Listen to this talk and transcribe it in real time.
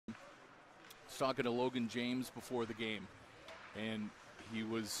talking to Logan James before the game, and he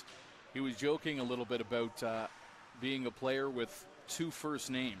was joking a little bit about being a player with two first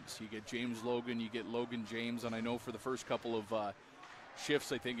names. You get James Logan, you get Logan James, and I know for the first couple of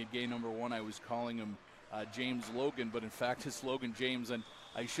shifts, I think in game number 1, I was calling him James Logan, but in fact it's Logan James, and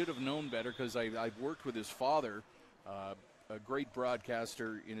I should have known better because I've worked with his father, a great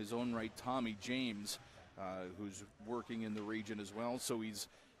broadcaster in his own right, Tommy James, who's working in the region as well. So he's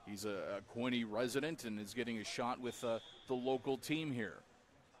a Quinte resident and is getting a shot with the local team here.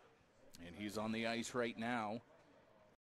 And he's on the ice right now